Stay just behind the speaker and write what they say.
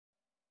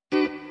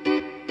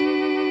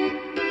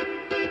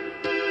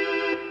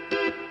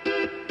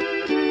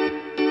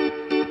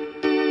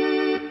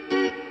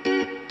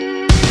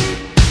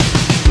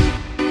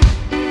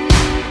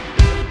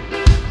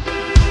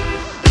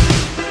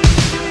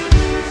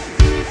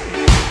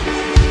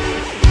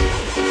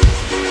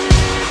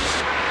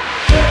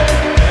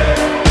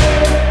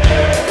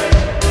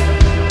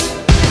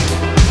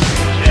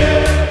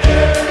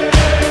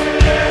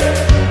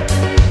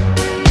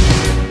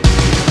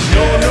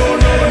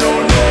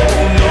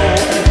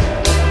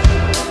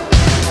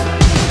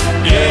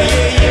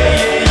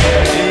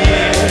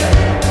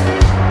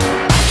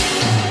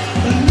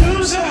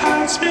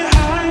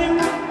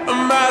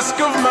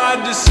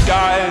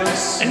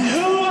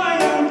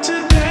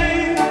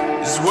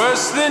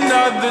worse than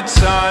other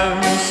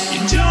times.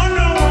 You don't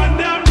know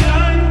what I've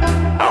done.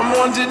 I'm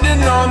wanted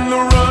and on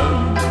the run.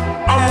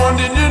 I'm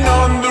wanted and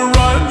on the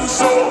run.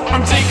 So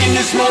I'm taking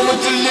this moment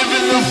to live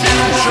in the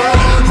future.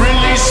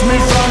 Release me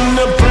from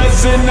the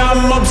present.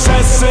 I'm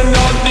obsessing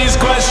on these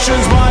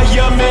questions. Why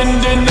I'm in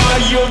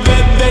denial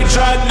that they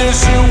tried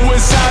this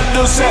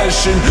suicidal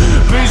session.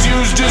 Please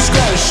use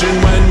discretion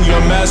when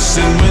you're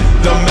messing with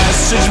the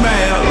message,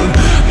 man.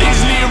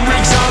 These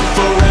lyrics aren't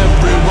for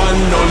everyone,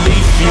 only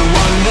if you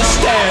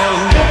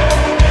understand.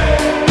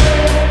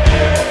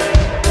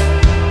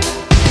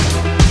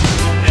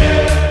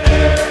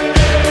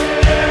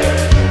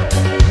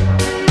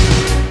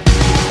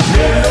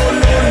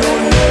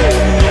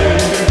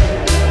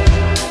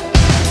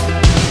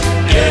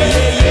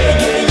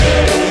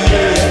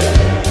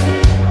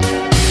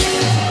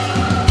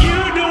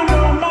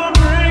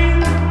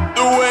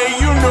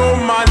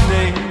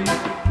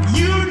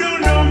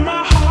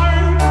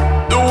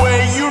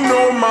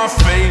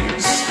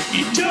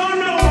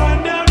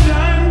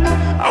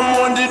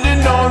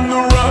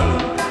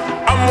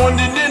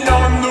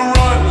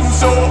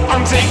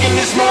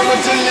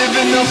 To live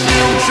in the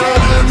future.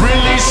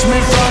 Release me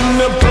from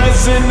the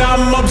present.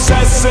 I'm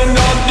obsessing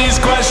on these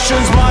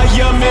questions. Why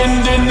I'm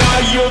in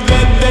denial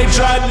that they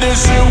tried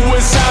this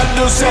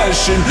suicidal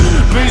session.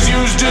 Please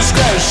use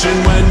discretion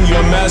when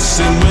you're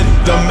messing with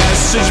the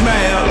message,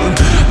 man.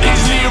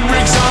 These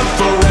lyrics aren't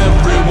for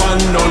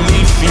everyone, only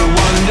if you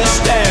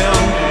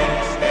understand.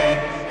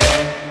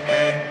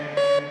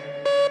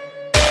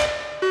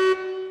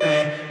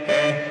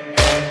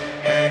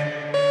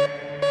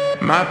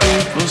 My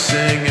people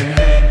singing,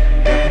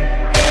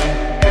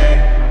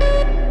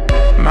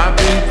 my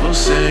people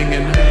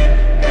singing.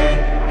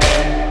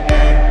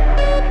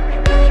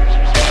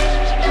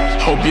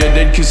 Hope you're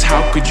dead, cause how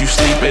could you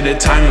sleep at a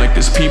time like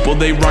this? People,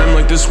 they rhyme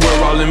like this,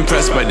 we're all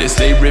impressed by this.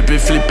 They rip it,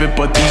 flip it,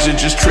 but these are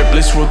just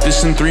triplets. Wrote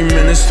this in 3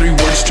 minutes, 3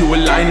 words to a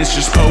line. It's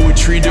just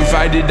poetry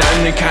divided.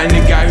 I'm the kind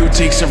of guy who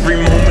takes every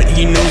moment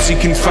he knows he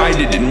can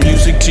fight it. In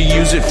music to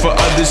use it, for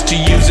others to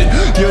use it.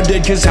 You're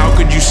dead, cause how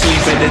could you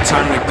sleep at a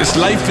time like this?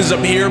 Life is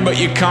up here, but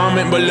you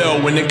comment below.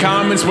 And the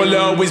comments will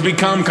always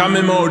become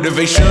common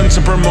motivation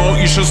to promote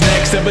your show's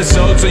next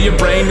episode. So your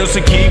brain knows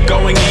to keep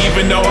going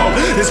even though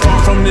it's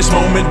far from this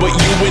moment. But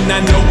you and I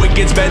know it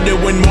gets better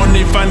when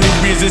morning finally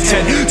rears its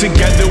head.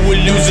 Together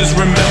we're losers,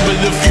 remember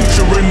the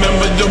future.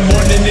 Remember the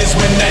morning is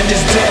when night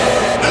is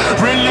dead.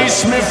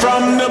 Release me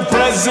from the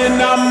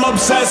present. I'm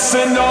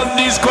obsessing on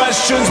these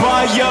questions.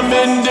 Why I'm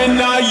in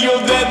denial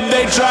that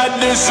they tried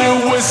this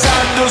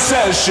suicidal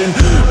session.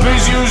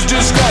 Please use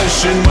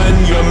discretion when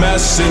you're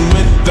messing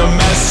with the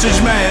message,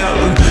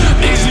 man.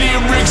 These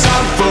lyrics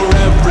aren't for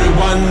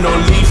everyone,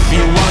 only if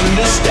you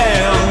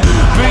understand.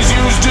 Please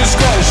use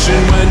discretion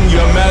when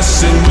you're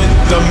messing with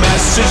the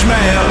message,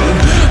 man.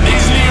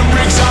 These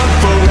lyrics aren't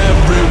for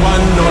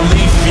everyone,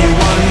 only if you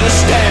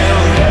understand.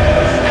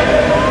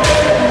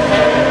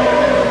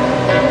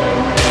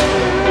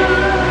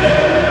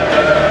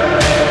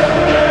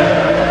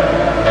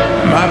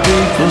 My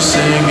people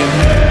singing,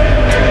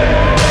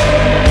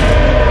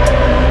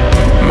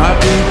 my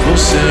people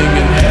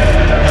singing,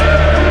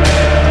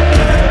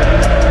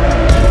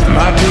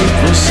 my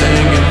people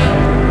singing.